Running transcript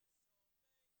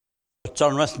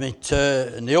Turn with me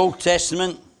to, in the Old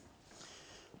Testament,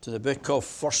 to the book of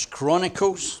First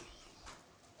Chronicles.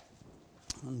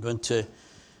 I'm going to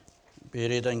be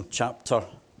reading chapter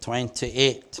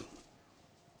 28.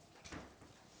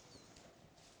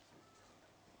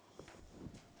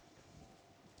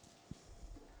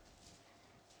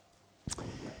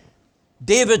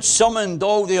 David summoned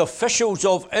all the officials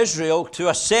of Israel to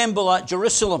assemble at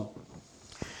Jerusalem.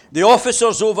 The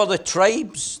officers over the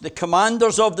tribes, the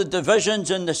commanders of the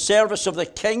divisions in the service of the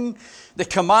king, the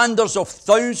commanders of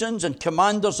thousands and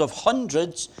commanders of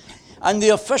hundreds, and the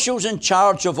officials in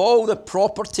charge of all the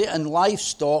property and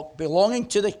livestock belonging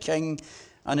to the king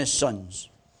and his sons,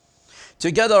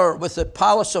 together with the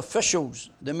palace officials,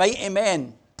 the mighty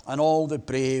men, and all the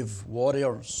brave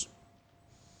warriors.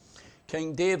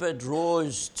 King David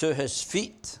rose to his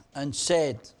feet and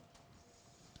said,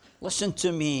 "Listen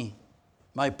to me,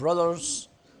 my brothers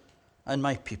and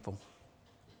my people.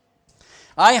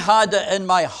 I had it in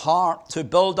my heart to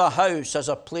build a house as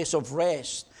a place of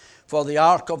rest for the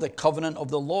ark of the covenant of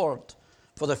the Lord,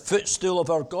 for the footstool of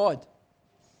our God.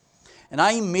 And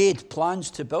I made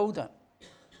plans to build it.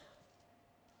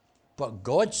 But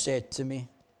God said to me,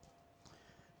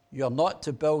 'You are not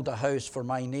to build a house for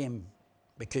my name,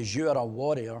 because you are a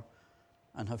warrior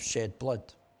and have shed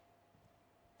blood.'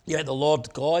 Yet the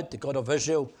Lord God, the God of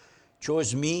Israel,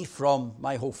 chose me from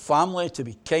my whole family to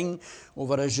be king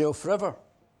over Israel forever.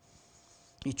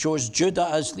 He chose Judah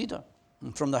as leader.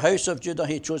 And from the house of Judah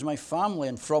he chose my family,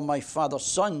 and from my father's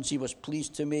sons he was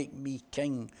pleased to make me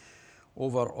king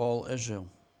over all Israel.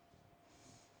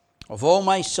 Of all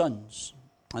my sons,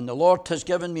 and the Lord has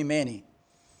given me many,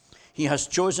 he has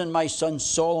chosen my son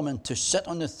Solomon to sit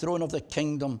on the throne of the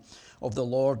kingdom of the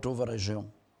Lord over Israel.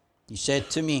 He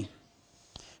said to me,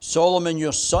 'Solomon,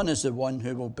 your son, is the one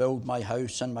who will build my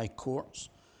house and my courts.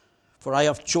 For I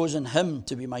have chosen him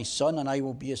to be my son, and I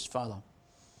will be his father.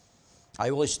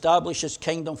 I will establish his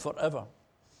kingdom forever,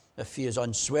 if he is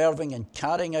unswerving in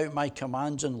carrying out my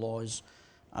commands and laws,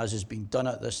 as has been done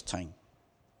at this time.'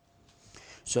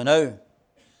 So now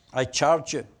I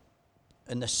charge you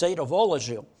in the sight of all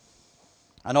Israel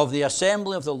and of the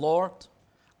assembly of the Lord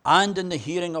and in the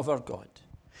hearing of our God,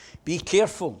 be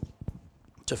careful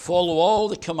to follow all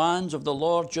the commands of the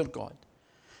Lord your God,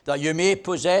 that you may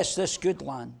possess this good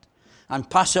land and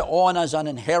pass it on as an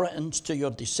inheritance to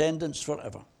your descendants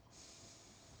forever.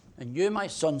 And you, my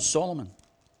son Solomon,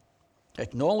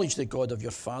 acknowledge the God of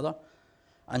your father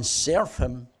and serve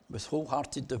him with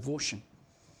wholehearted devotion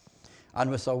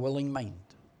and with a willing mind.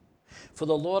 For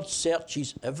the Lord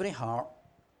searches every heart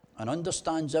and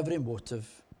understands every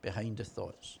motive behind the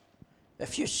thoughts.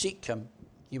 If you seek him,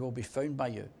 he will be found by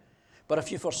you. But if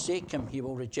you forsake him, he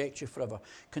will reject you forever.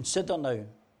 Consider now,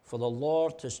 for the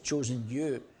Lord has chosen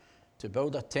you to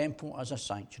build a temple as a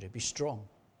sanctuary. Be strong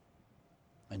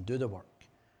and do the work."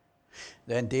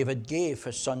 Then David gave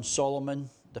his son Solomon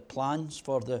the plans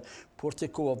for the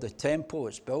portico of the temple,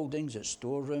 its buildings, its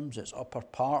storerooms, its upper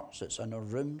parts, its inner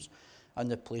rooms, and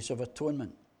the place of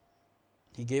atonement.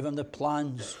 He gave him the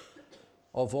plans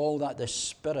of all that the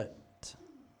Spirit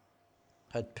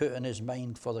had put in his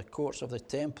mind for the courts of the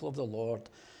temple of the Lord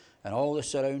and all the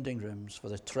surrounding rooms, for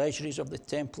the treasuries of the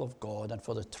temple of God, and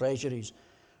for the treasuries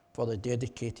for the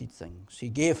dedicated things. He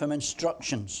gave him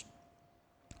instructions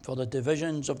for the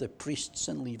divisions of the priests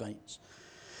and Levites,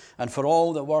 and for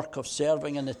all the work of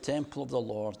serving in the temple of the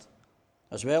Lord,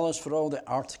 as well as for all the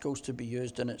articles to be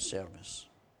used in its service.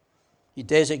 He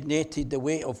designated the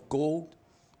weight of gold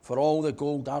for all the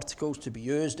gold articles to be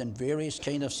used in various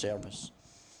kinds of service,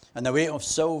 and the weight of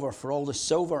silver for all the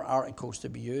silver articles to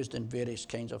be used in various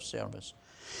kinds of service.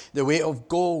 The weight of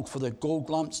gold for the gold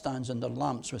lampstands and their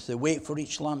lamps, with the weight for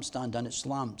each lampstand and its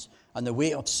lamps, and the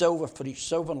weight of silver for each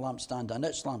silver lampstand and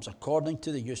its lamps, according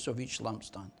to the use of each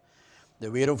lampstand.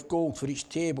 The weight of gold for each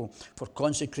table for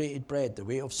consecrated bread, the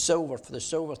weight of silver for the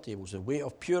silver tables, the weight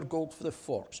of pure gold for the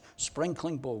forks,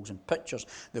 sprinkling bowls and pitchers,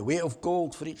 the weight of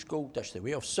gold for each gold dish, the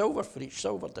weight of silver for each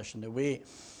silver dish, and the weight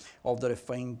of the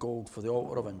refined gold for the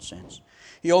altar of incense.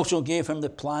 He also gave him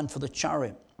the plan for the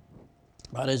chariot,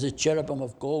 that is the cherubim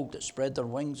of gold that spread their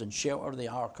wings and shelter the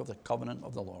ark of the covenant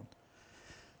of the Lord.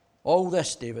 All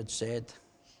this, David said,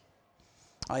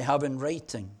 I have in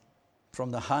writing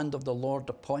from the hand of the Lord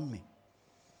upon me.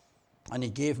 And he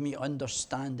gave me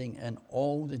understanding in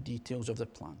all the details of the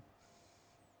plan.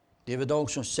 David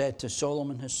also said to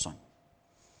Solomon his son,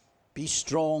 "Be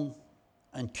strong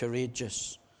and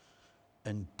courageous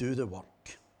and do the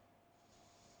work.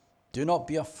 Do not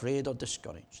be afraid or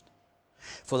discouraged,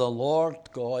 for the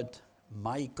Lord God,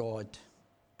 my God,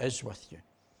 is with you.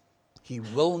 He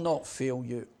will not fail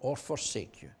you or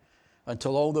forsake you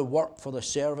until all the work for the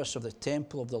service of the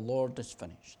temple of the Lord is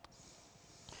finished.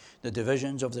 The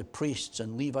divisions of the priests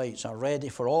and Levites are ready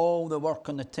for all the work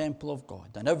on the temple of God,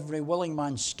 and every willing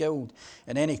man skilled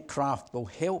in any craft will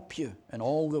help you in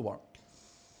all the work.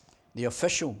 The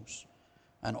officials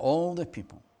and all the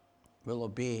people will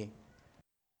obey.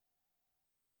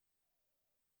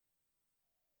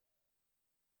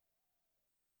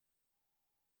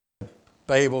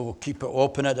 Bible will keep it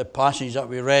open at the passage that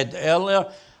we read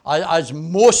earlier. As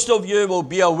most of you will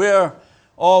be aware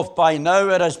of by now,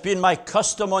 it has been my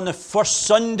custom on the first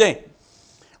Sunday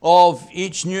of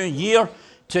each new year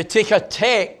to take a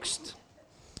text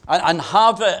and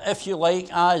have it, if you like,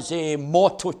 as a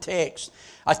motto text,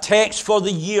 a text for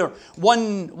the year,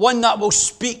 one that will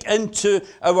speak into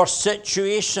our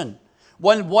situation,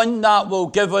 one that will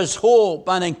give us hope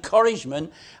and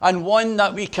encouragement, and one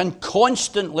that we can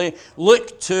constantly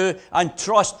look to and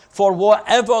trust for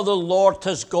whatever the Lord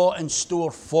has got in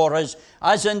store for us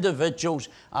as individuals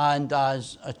and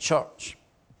as a church.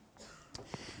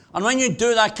 And when you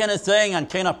do that kind of thing and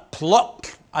kind of pluck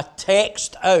a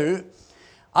text out,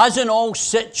 as in all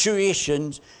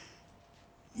situations,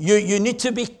 you need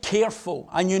to be careful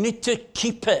and you need to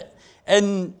keep it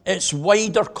in its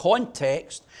wider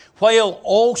context, while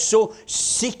also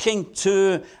seeking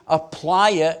to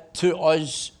apply it to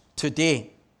us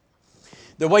today.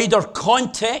 The wider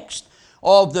context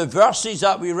of the verses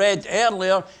that we read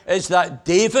earlier is that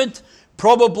David,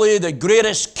 probably the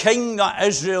greatest king that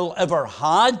Israel ever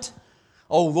had,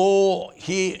 although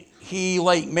he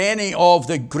like many of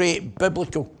the great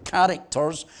biblical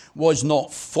characters, was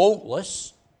not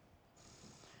faultless,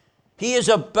 he is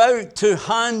about to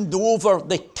hand over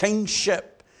the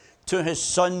kingship to his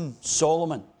son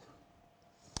Solomon.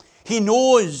 He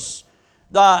knows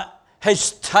that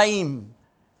his time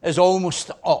is almost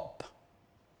up.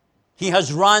 He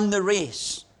has ran the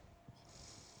race.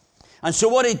 And so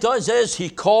what he does is he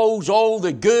calls all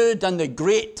the good and the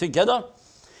great together.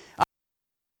 And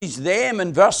he's them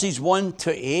in verses 1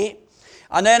 to 8.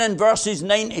 And then in verses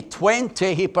 9 to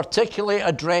 20, he particularly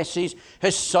addresses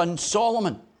his son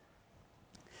Solomon.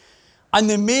 And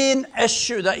the main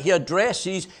issue that he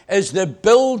addresses is the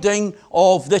building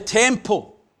of the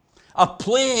temple, a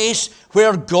place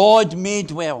where God may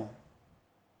dwell.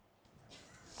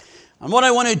 And what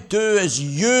I want to do is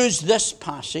use this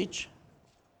passage,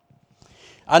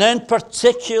 and in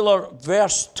particular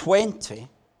verse 20,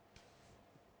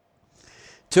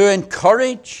 to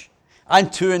encourage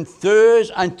and to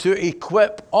enthuse and to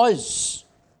equip us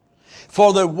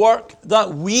for the work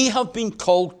that we have been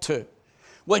called to,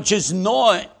 which is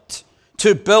not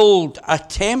to build a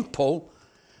temple,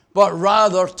 but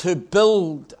rather to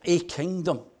build a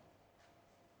kingdom.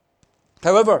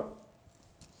 However,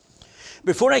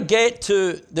 before I get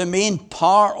to the main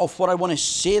part of what I want to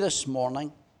say this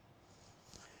morning,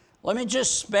 let me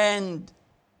just spend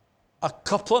a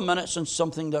couple of minutes on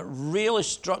something that really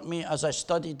struck me as I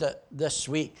studied it this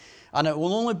week. And it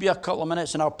will only be a couple of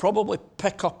minutes, and I'll probably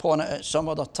pick up on it at some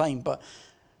other time. But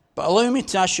allow me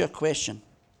to ask you a question.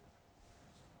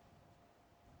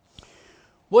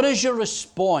 What is your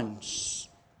response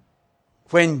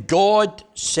when God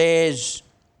says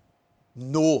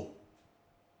no?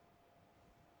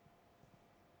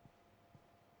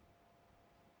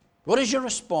 What is your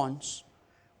response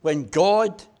when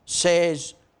God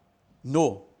says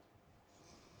no?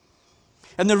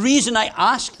 And the reason I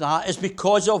ask that is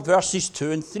because of verses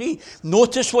 2 and 3.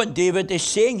 Notice what David is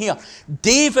saying here.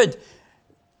 David,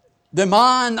 the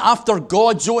man after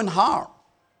God's own heart,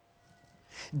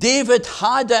 David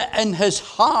had it in his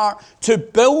heart to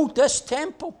build this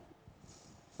temple,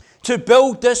 to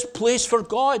build this place for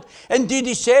God. Indeed,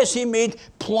 he says he made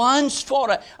plans for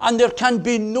it, and there can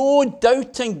be no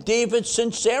doubting David's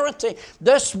sincerity.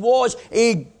 This was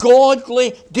a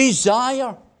godly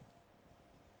desire.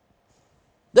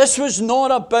 This was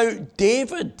not about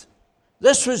David.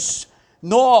 This was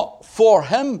not for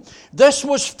him. This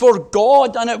was for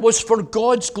God, and it was for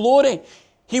God's glory.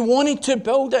 He wanted to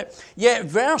build it. Yet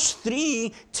verse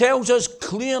 3 tells us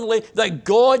clearly that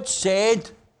God said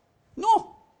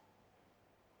no.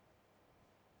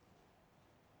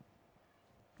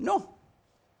 No.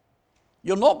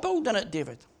 You're not building it,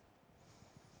 David.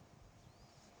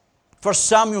 1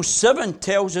 Samuel 7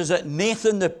 tells us that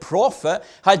Nathan the prophet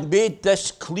had made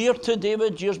this clear to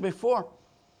David years before.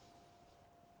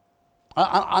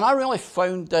 And I really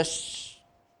found this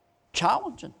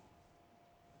challenging.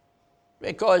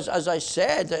 Because, as I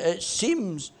said, it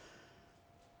seems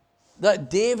that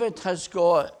David has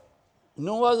got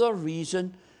no other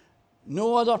reason,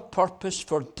 no other purpose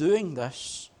for doing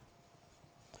this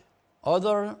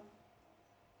other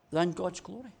than God's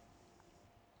glory.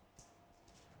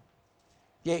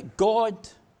 Yet God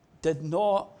did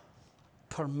not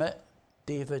permit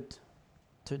David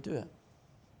to do it.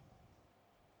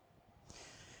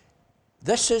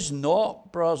 This is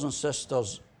not, brothers and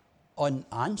sisters,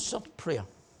 unanswered prayer.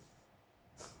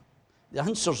 The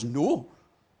answer's no.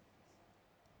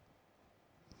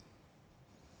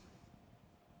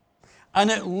 And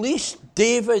at least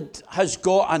David has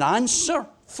got an answer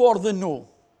for the no.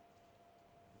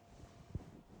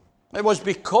 It was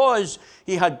because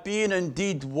he had been,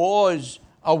 indeed was,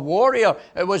 a warrior.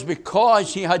 It was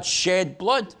because he had shed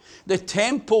blood. The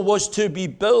temple was to be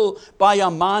built by a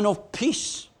man of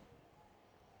peace,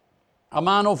 a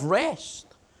man of rest.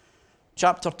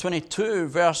 Chapter 22,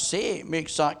 verse 8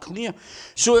 makes that clear.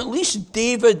 So at least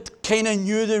David kind of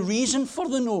knew the reason for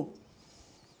the no.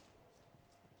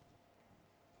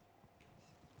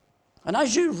 And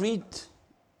as you read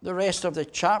the rest of the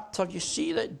chapter, you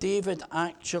see that David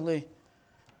actually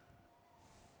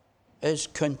is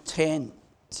content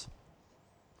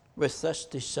with this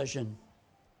decision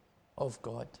of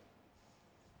God.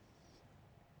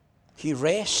 He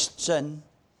rests in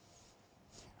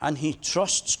and he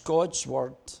trusts God's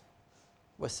word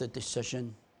with the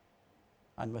decision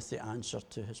and with the answer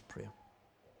to his prayer.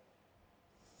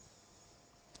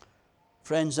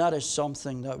 Friends, that is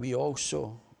something that we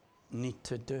also need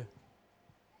to do.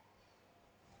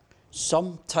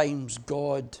 Sometimes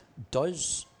God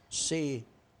does say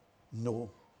no.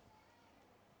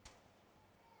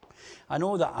 I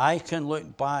know that I can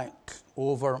look back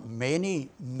over many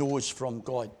no's from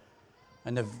God,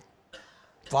 and the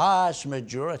vast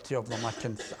majority of them I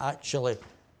can actually,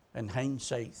 in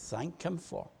hindsight, thank him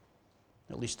for.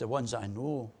 At least the ones that I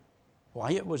know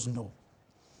why it was no.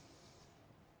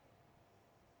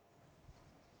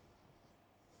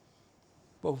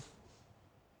 Well,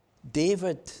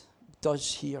 David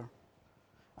does here,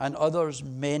 and others,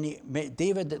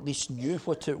 David at least knew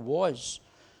what it was.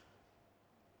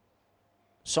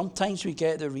 Sometimes we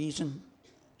get the reason,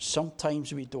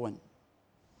 sometimes we don't.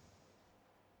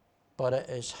 But it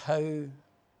is how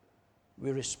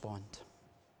we respond.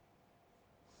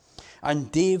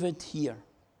 And David here,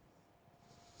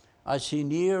 as he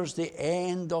nears the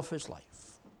end of his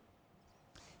life,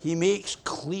 he makes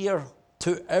clear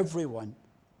to everyone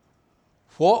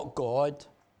what God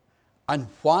and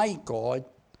why God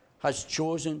has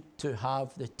chosen to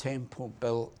have the temple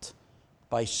built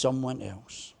by someone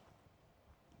else.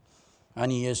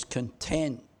 And he is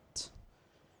content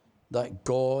that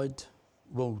God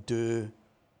will do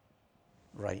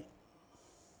right.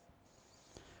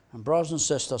 And brothers and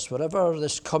sisters, whatever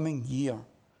this coming year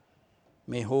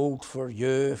may hold for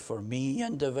you, for me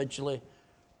individually,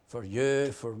 for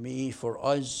you, for me, for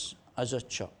us as a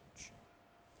church,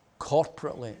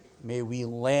 corporately, may we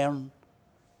learn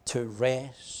to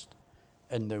rest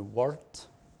in the Word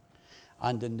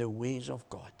and in the ways of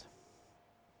God.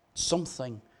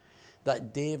 Something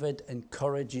that David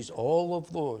encourages all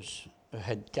of those who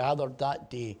had gathered that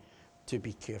day to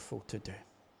be careful to do.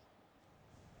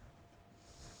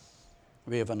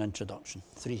 We have an introduction.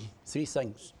 Three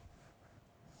things.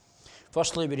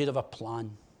 Firstly, we read of a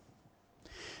plan.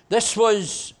 This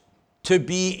was to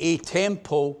be a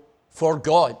temple for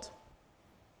God.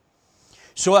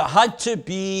 So it had to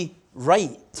be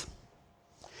right.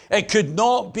 It could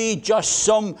not be just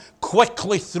some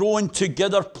quickly thrown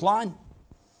together plan.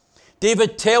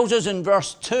 David tells us in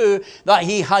verse 2 that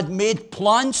he had made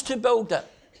plans to build it.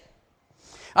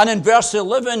 And in verse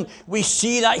 11, we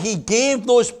see that he gave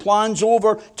those plans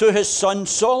over to his son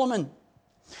Solomon.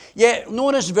 Yet,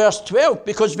 notice verse 12,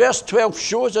 because verse 12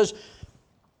 shows us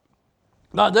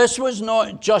that this was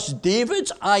not just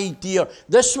David's idea.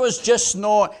 This was just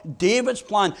not David's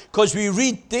plan, because we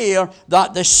read there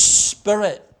that the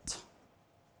Spirit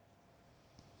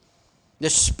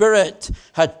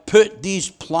had put these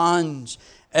plans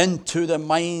into the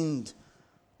mind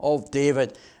of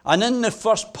David. And in the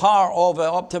first part of it,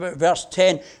 up to about verse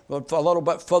 10, a little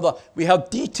bit further, we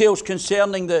have details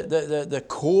concerning the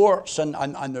courts and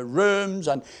the rooms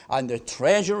and the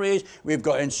treasuries. We've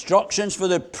got instructions for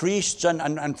the priests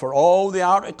and for all the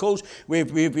articles.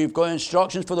 We've got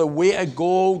instructions for the weight of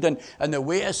gold and the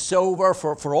weight of silver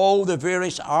for all the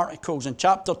various articles. In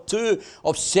chapter 2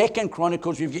 of 2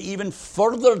 Chronicles, we've got even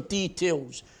further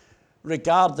details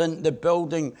regarding the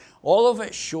building. All of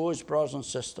it shows, brothers and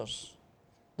sisters,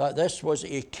 that this was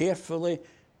a carefully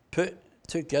put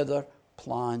together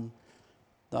plan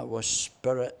that was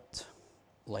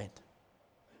Spirit-led.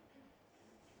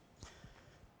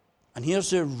 And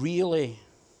here's a really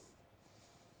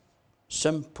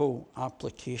simple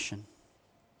application.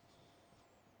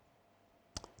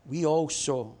 We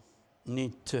also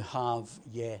need to have,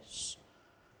 yes,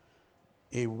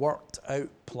 a worked out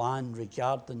plan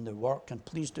regarding the work. And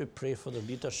please do pray for the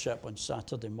leadership on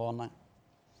Saturday morning.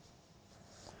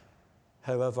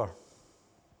 However,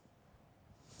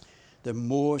 the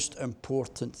most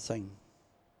important thing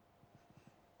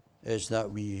is that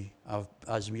we have,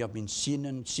 as we have been seeing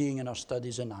in our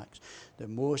studies in Acts, the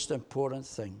most important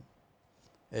thing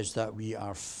is that we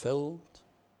are filled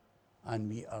and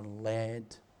we are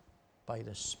led by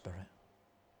the Spirit.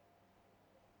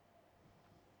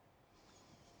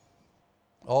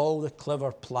 All the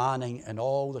clever planning and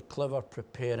all the clever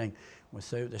preparing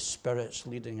without the Spirit's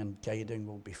leading and guiding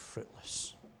will be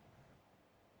fruitless.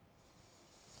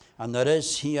 And there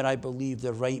is here, I believe,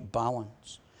 the right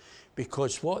balance.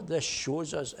 Because what this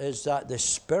shows us is that the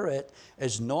Spirit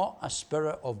is not a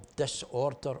spirit of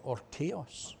disorder or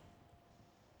chaos.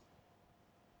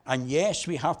 And yes,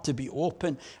 we have to be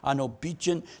open and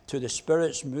obedient to the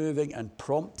Spirit's moving and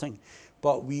prompting.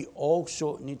 But we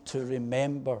also need to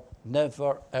remember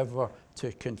never, ever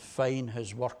to confine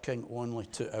his working only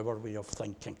to our way of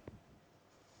thinking.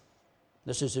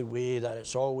 This is the way that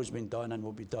it's always been done and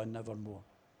will be done nevermore.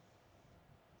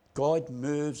 God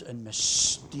moves in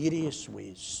mysterious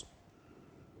ways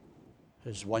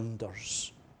his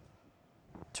wonders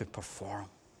to perform.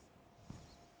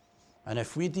 And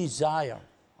if we desire,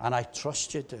 and I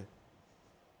trust you do,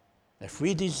 if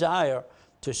we desire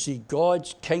to see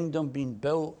God's kingdom being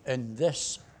built in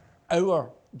this, our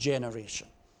generation,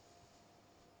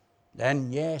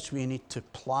 then yes, we need to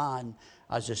plan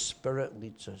as the Spirit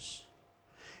leads us.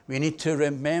 We need to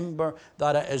remember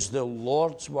that it is the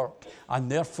Lord's work,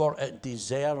 and therefore it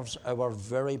deserves our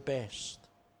very best.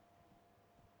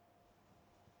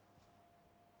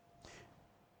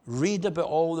 Read about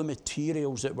all the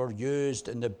materials that were used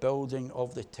in the building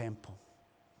of the temple.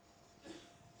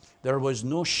 There was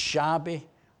no shabby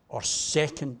or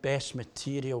second-best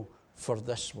material for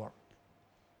this work.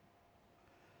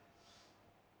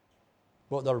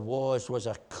 What there was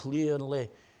a clearly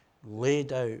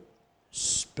laid out,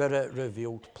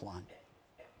 Spirit-revealed plan.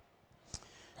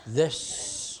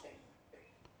 This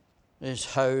is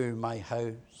how my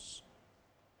house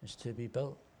is to be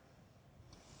built.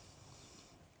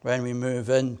 When we move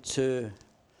into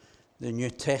the New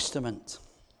Testament,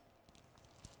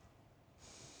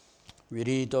 we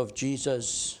read of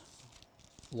Jesus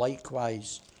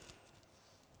likewise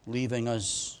leaving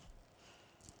us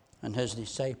and his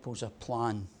disciples a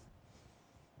plan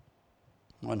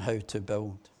on how to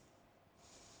build.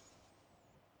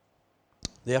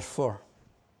 Therefore,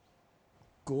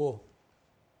 go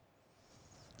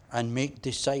and make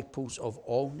disciples of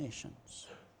all nations,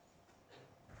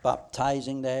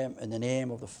 baptizing them in the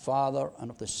name of the Father and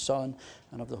of the Son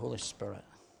and of the Holy Spirit,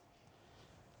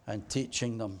 and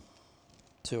teaching them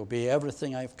to obey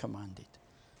everything I've commanded.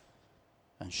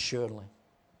 And surely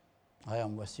I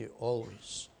am with you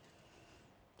always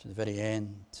to the very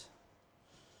end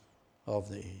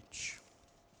of the age.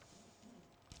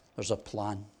 There's a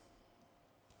plan.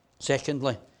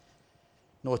 Secondly,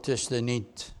 notice the need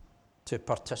to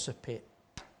participate.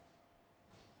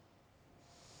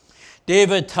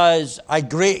 David has a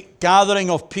great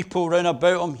gathering of people round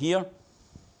about him here.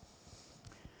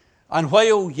 And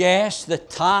while, yes, the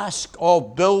task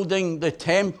of building the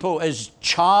temple is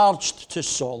charged to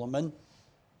Solomon,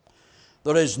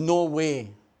 there is no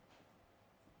way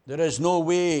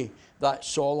that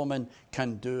Solomon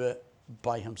can do it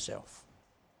by himself.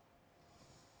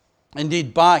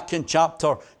 Indeed, back in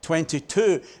chapter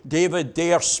 22, David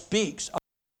there speaks of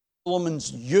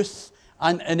Solomon's youth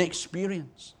and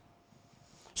inexperience.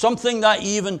 Something that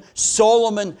even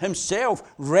Solomon himself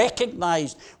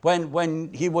recognized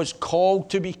when he was called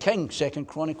to be king, 2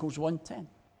 Chronicles 1:10.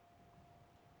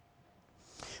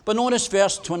 But notice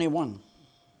verse 21.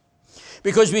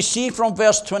 Because we see from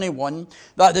verse 21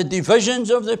 that the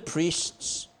divisions of the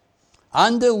priests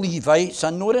and the Levites,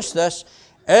 and notice this,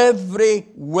 every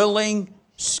willing,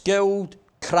 skilled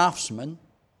craftsman,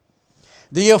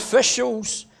 the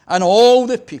officials and all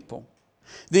the people,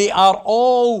 they are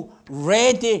all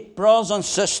ready, brothers and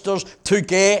sisters, to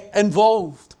get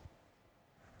involved.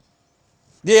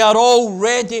 They are all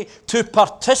ready to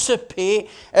participate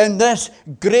in this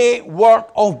great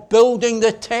work of building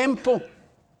the temple.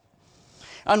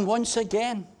 And once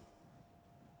again,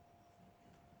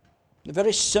 the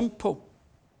very simple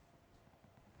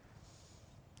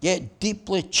yet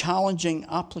deeply challenging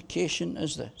application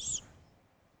is this.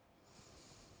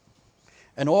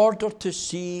 In order to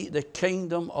see the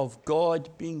kingdom of God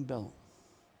being built,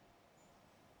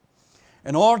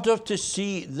 in order to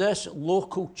see this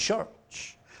local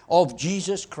church of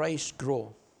Jesus Christ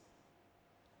grow,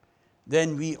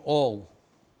 then we all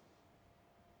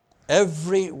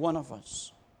Every one of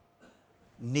us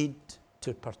need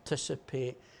to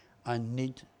participate and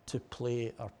need to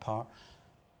play our part.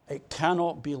 It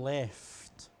cannot be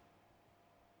left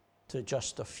to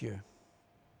just a few.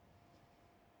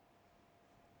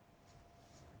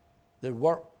 The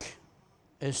work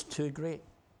is too great.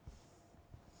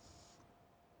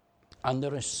 And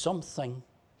there is something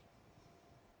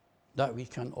that we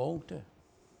can all do.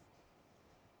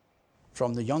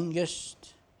 From the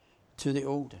youngest to the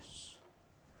oldest,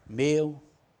 male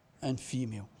and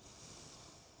female.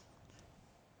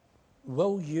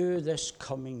 Will you this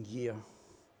coming year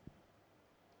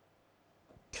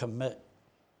commit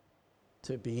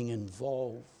to being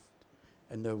involved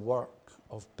in the work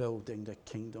of building the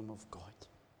kingdom of God?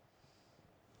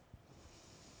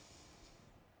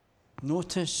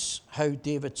 Notice how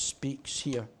David speaks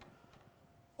here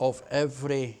of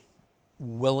every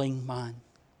willing man,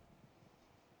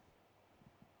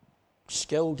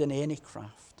 skilled in any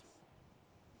craft.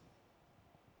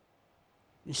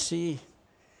 You see,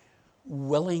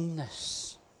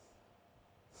 willingness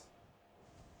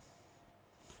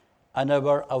and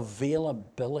our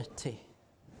availability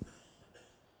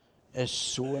is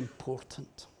so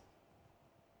important.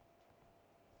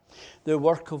 The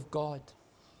work of God,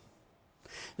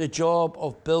 the job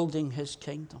of building His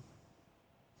kingdom,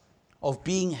 of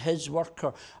being His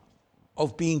worker,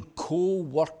 of being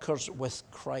co-workers with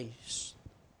Christ,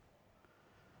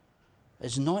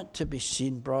 is not to be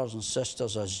seen, brothers and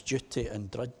sisters, as duty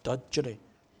and drudgery,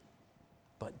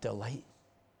 but delight.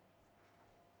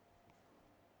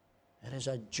 It is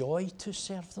a joy to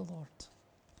serve the Lord.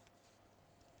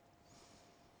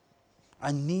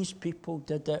 And these people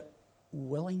did it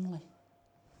willingly.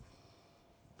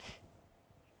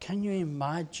 Can you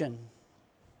imagine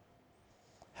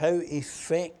how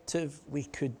effective we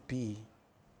could be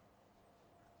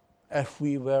if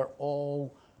we were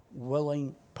all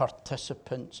willing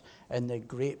participants in the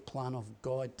great plan of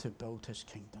God to build His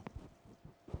kingdom?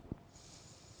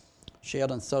 Shared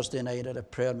on Thursday night at a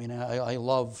prayer meeting, I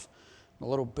love the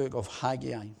little book of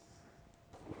Haggai.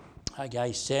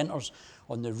 Haggai centers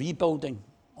on the rebuilding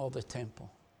of the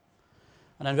temple.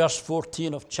 And in verse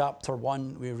 14 of chapter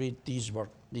 1, we read these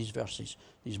words.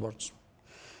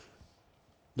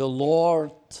 The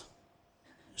Lord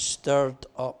stirred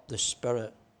up the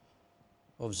spirit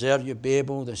of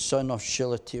Zerubbabel, the son of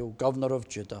Shealtiel, governor of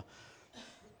Judah,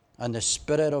 and the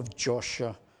spirit of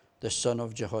Joshua, the son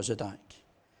of Jehozadak,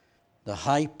 the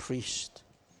high priest,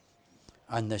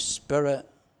 and the spirit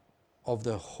of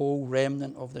the whole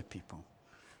remnant of the people.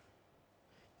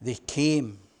 They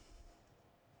came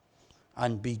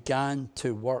and began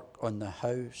to work on the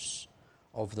house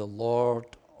of the Lord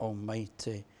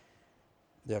Almighty,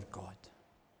 their God.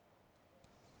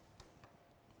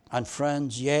 And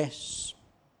friends, yes,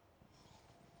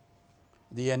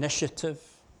 the initiative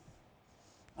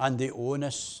and the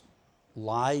onus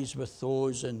lies with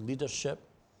those in leadership,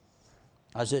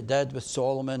 as it did with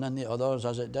Solomon and the others,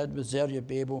 as it did with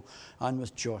Zerubbabel and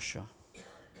with Joshua.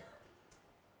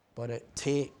 But it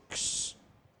takes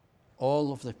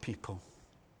all of the people,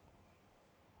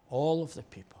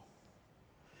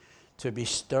 to be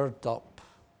stirred up,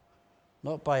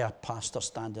 not by a pastor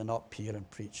standing up here and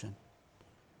preaching,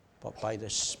 but by the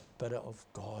Spirit of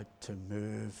God to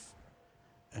move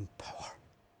in power.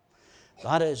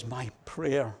 That is my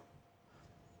prayer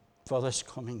for this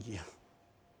coming year.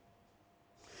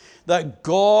 That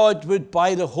God would,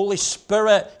 by the Holy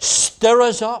Spirit, stir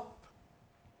us up.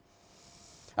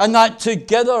 And that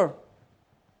together,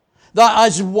 that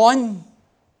as one,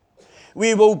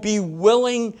 we will be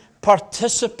willing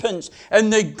participants in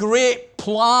the great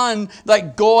plan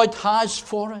that God has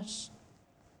for us.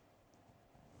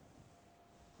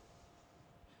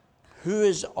 Who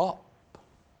is up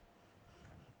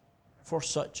for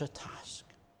such a task?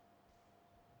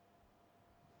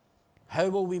 How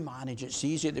will we manage? It's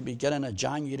easy at the beginning of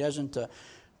January, isn't it?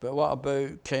 But what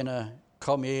about kind of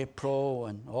come April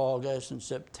and August and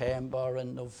September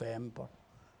and November?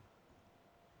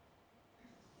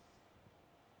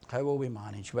 How will we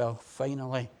manage? Well,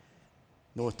 finally,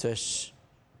 notice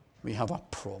we have a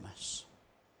promise.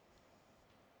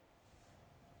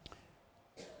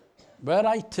 Were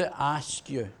I to ask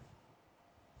you,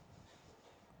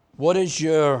 what is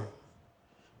your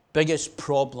biggest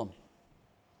problem?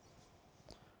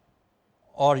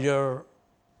 Or your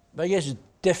biggest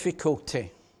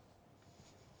difficulty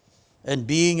in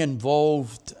being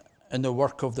involved in the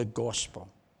work of the gospel?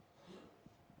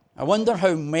 I wonder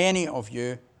how many of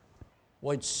you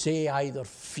would say either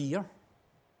fear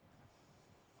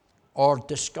or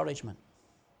discouragement.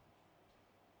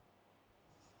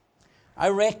 I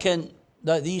reckon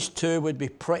that these two would be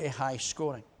pretty high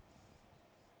scoring.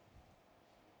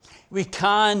 We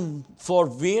can, for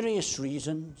various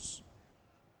reasons,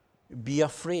 be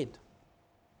afraid.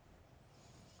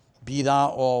 Be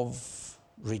that of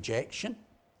rejection,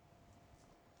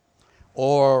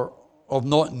 or of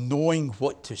not knowing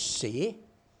what to say,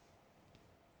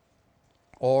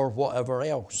 or whatever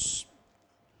else.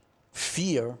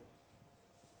 Fear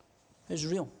is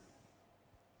real.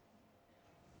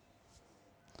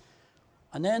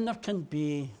 And then there can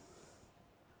be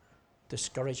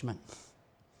discouragement.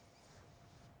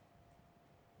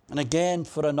 And again,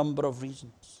 for a number of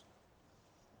reasons.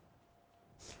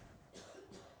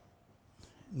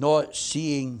 Not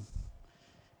seeing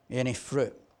any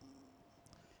fruit.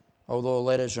 Although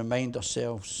let us remind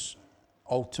ourselves,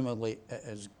 ultimately it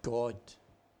is God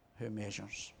who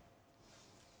measures.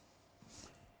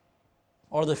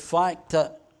 Or the fact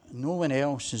that no one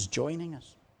else is joining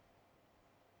us.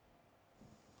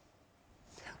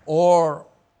 Or,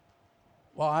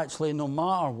 well, actually, no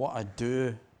matter what I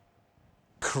do,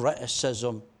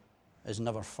 criticism is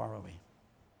never far away.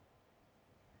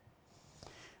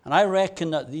 And I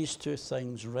reckon that these two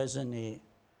things resonate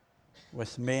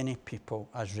with many people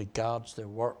as regards the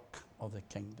work of the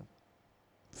kingdom.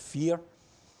 Fear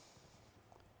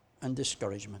and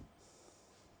discouragement.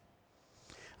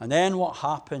 And then what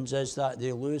happens is that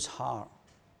they lose heart,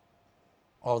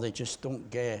 or they just don't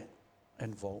get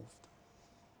involved.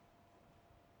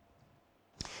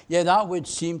 Yeah, that would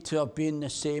seem to have been the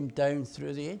same down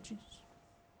through the ages.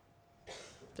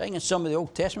 Think of some of the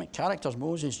Old Testament characters,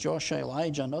 Moses, Joshua,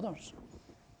 Elijah, and others.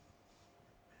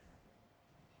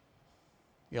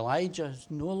 Elijah,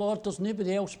 no, Lord, there's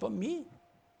nobody else but me.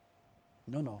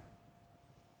 No.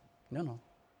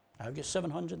 I've got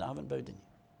 700, I haven't bowed the knee.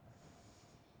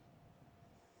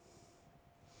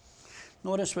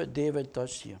 Notice what David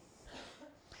does here.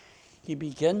 He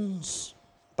begins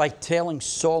by telling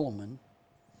Solomon,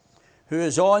 who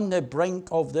is on the brink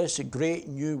of this great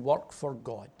new work for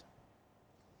God.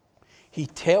 He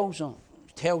tells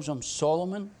him,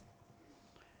 Solomon,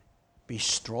 be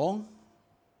strong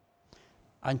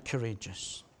and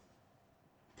courageous.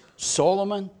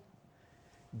 Solomon,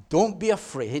 don't be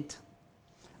afraid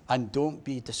and don't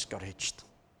be discouraged.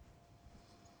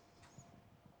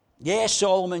 Yes,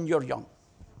 Solomon, you're young.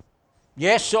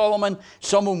 Yes, Solomon,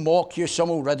 some will mock you, some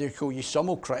will ridicule you, some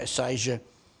will criticize you.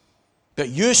 But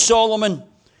you, Solomon,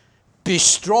 be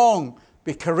strong,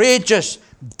 be courageous,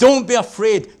 don't be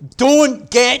afraid, don't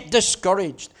get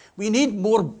discouraged. We need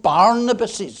more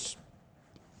Barnabases.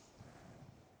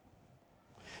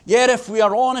 Yet, if we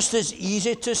are honest, it's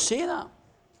easy to say that.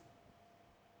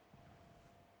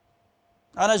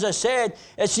 And as I said,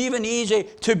 it's even easy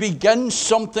to begin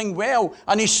something well,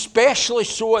 and especially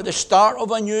so at the start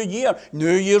of a new year,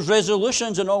 New Year's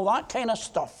resolutions and all that kind of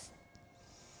stuff.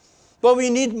 But we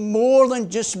need more than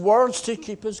just words to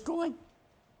keep us going.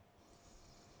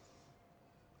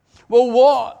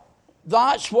 Well,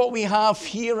 that's what we have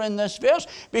here in this verse,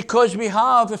 because we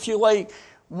have, if you like,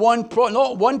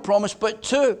 not one promise, but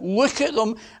two. Look at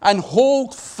them and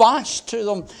hold fast to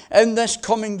them in this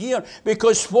coming year.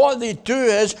 Because what they do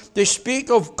is they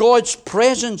speak of God's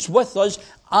presence with us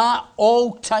at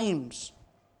all times.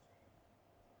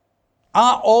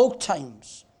 At all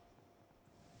times.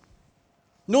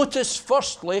 Notice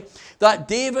firstly that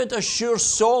David assures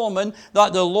Solomon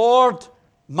that the Lord,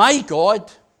 my God,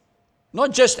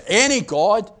 not just any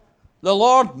God, the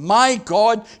Lord, my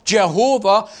God,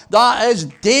 Jehovah, that is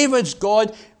David's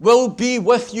God, will be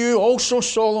with you also,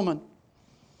 Solomon.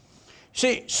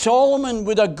 See, Solomon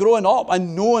would have grown up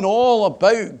and known all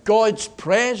about God's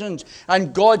presence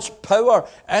and God's power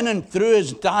in and through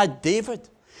his dad, David.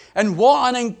 And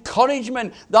what an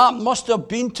encouragement that must have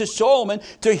been to Solomon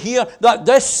to hear that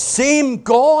this same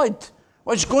God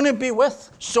was going to be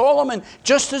with Solomon,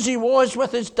 just as he was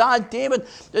with his dad David.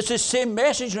 It's the same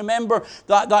message, remember,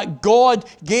 that God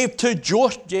gave to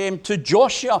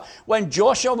Joshua when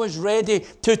Joshua was ready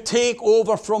to take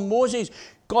over from Moses.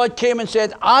 God came and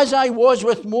said, as I was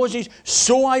with Moses,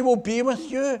 so I will be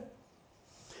with you.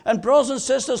 And brothers and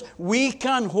sisters, we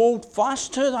can hold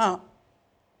fast to that.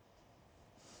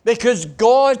 Because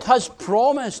God has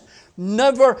promised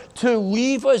never to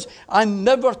leave us and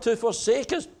never to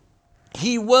forsake us.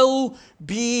 He will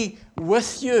be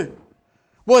with you.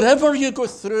 Whatever you go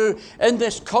through in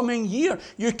this coming year,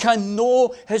 you can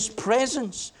know his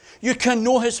presence. You can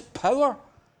know his power.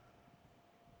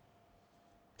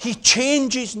 He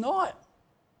changes not.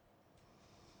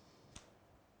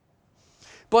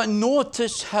 But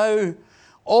notice how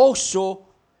also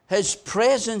his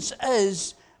presence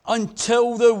is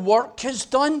until the work is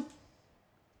done.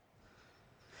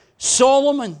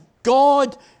 Solomon,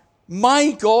 God,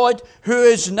 my God, who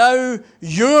is now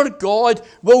your God,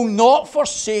 will not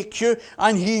forsake you,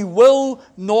 and he will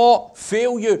not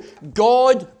fail you.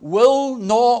 God will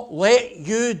not let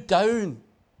you down.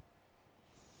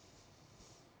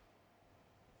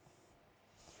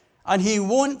 And he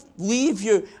won't leave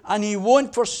you, and he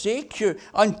won't forsake you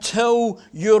until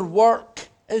your work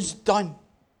is done.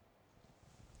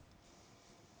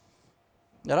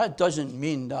 Now that doesn't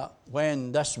mean that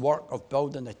when this work of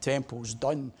building the temple is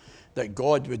done, that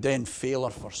God would then fail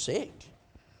or forsake.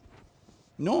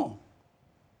 No.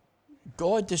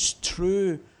 God is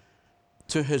true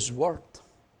to his word,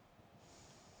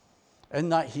 in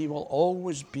that he will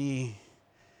always be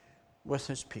with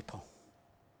his people.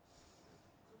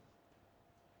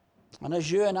 And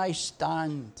as you and I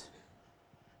stand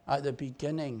at the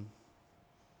beginning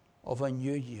of a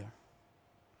new year,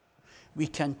 we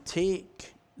can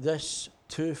take this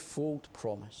twofold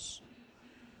promise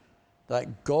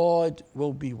that God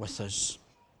will be with us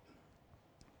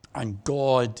and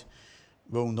God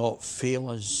will not fail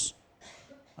us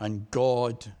and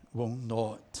God will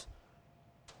not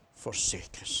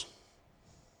forsake us.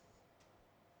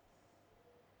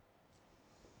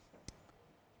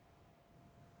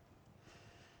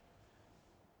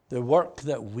 The work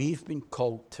that we've been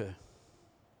called to,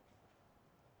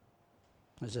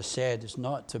 as I said, is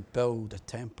not to build a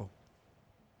temple.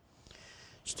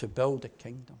 It's to build a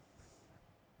kingdom.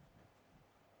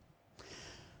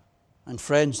 And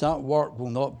friends, that work will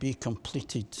not be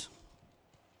completed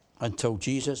until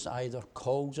Jesus either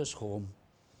calls us home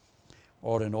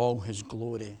or in all his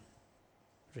glory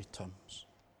returns.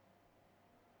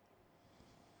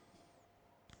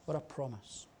 What a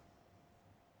promise.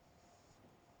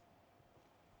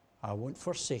 I won't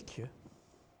forsake you,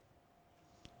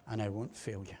 and I won't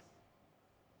fail you.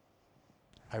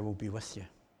 I will be with you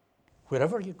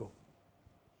wherever you go,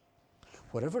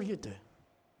 whatever you do.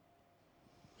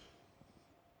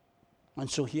 And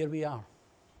so here we are,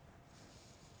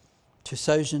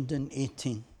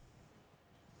 2018,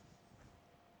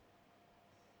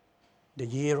 the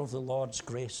year of the Lord's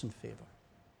grace and favor.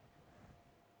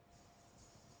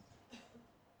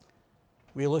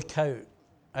 We look out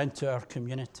into our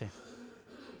community,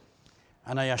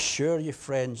 and I assure you,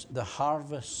 friends, the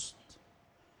harvest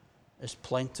is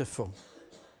plentiful,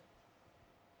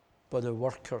 but the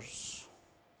workers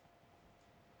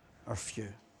are few.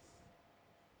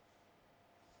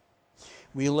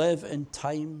 We live in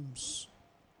times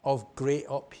of great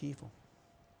upheaval.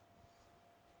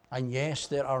 And yes,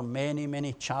 there are many,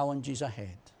 many challenges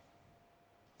ahead.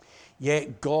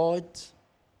 Yet God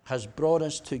has brought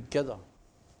us together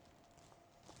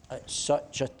at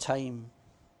such a time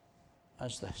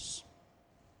as this.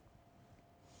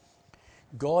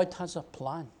 God has a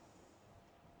plan,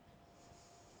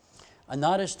 and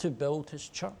that is to build his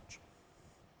church.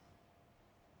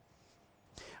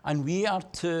 And we are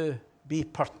to be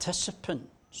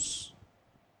participants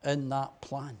in that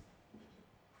plan.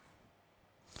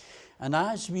 And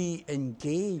as we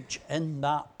engage in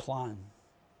that plan,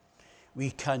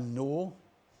 we can know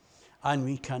and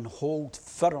we can hold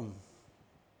firm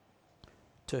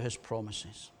to his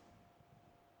promises.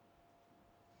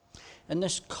 In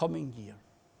this coming year,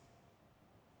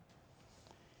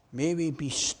 may we be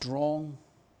strong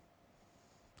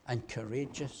and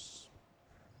courageous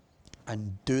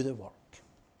and do the work.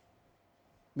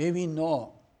 May we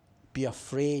not be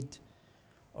afraid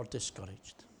or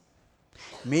discouraged.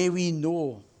 May we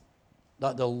know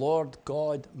that the Lord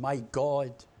God, my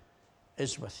God,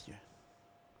 is with you,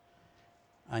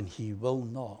 and he will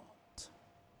not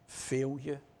fail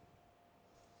you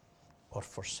or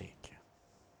forsake you.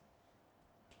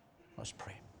 Let's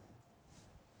pray.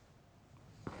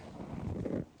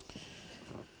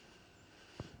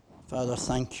 Father,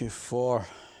 thank you for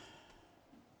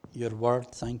your word.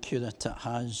 Thank you that it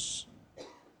has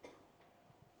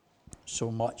so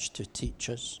much to teach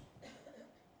us.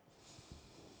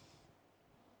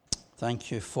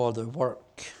 Thank you for the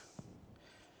work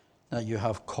that you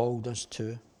have called us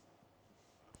to.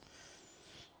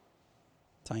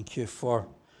 Thank you for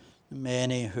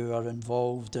many who are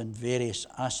involved in various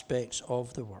aspects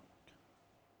of the work.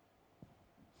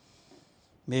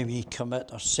 May we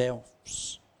commit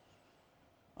ourselves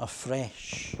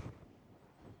afresh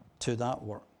to that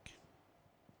work,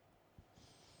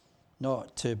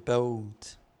 not to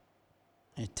build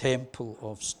a temple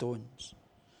of stones,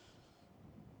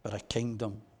 but a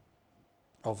kingdom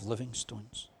of living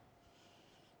stones.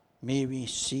 May we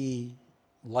see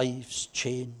lives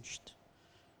changed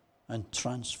and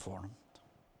transformed.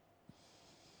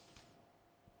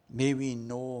 May we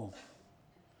know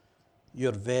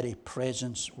your very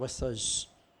presence with us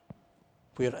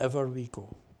wherever we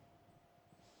go.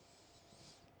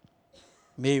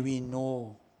 May we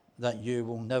know that you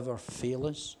will never fail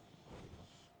us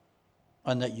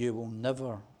and that you will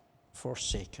never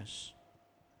forsake us.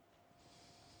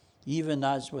 Even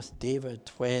as with David,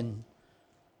 when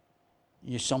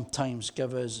you sometimes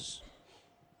give us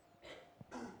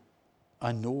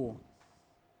a no,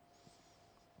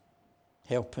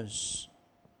 help us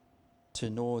to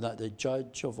know that the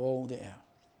judge of all the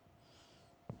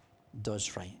earth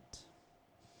does right.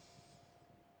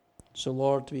 So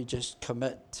Lord, we just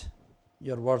commit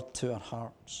your word to our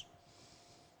hearts.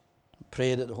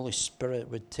 Pray that the Holy Spirit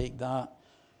would take that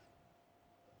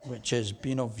which has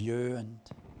been of you and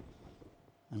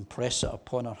impress it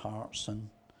upon our hearts, and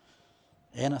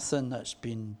anything that's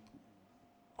been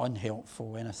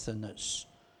unhelpful, anything that's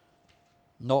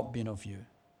not been of you,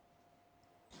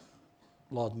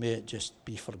 Lord, may it just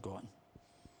be forgotten.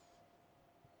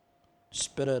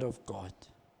 Spirit of God,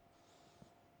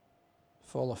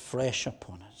 fall afresh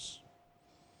upon us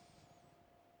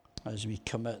as we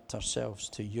commit ourselves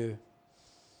to you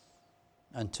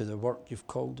and to the work you've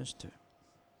called us to.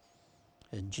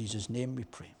 In Jesus' name we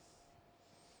pray.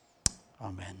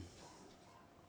 Amen.